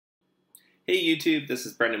Hey YouTube, this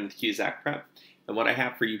is Brendan with Cusack Prep, and what I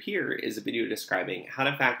have for you here is a video describing how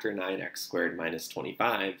to factor 9x squared minus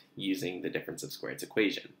 25 using the difference of squareds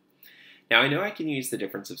equation. Now I know I can use the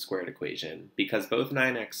difference of squared equation because both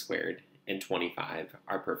 9x squared and 25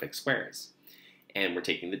 are perfect squares, and we're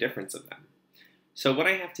taking the difference of them. So what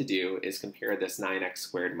I have to do is compare this 9x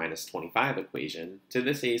squared minus 25 equation to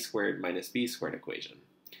this a squared minus b squared equation.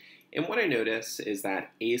 And what I notice is that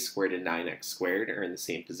a squared and 9x squared are in the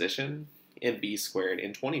same position, and b squared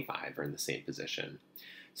and 25 are in the same position.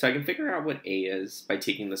 So I can figure out what a is by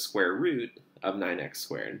taking the square root of 9x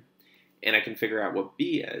squared, and I can figure out what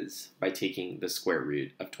b is by taking the square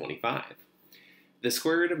root of 25. The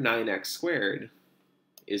square root of 9x squared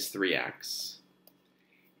is 3x,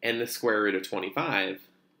 and the square root of 25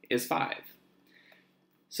 is 5.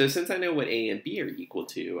 So since I know what a and b are equal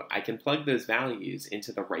to, I can plug those values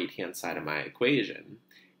into the right-hand side of my equation,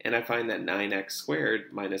 and I find that 9x squared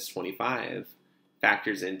minus 25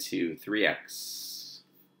 factors into 3x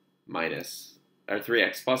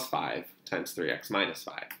plus 5 times 3x minus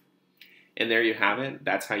 5. And there you have it.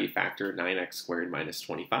 That's how you factor 9x squared minus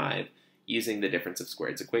 25 using the difference of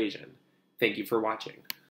squareds equation. Thank you for watching.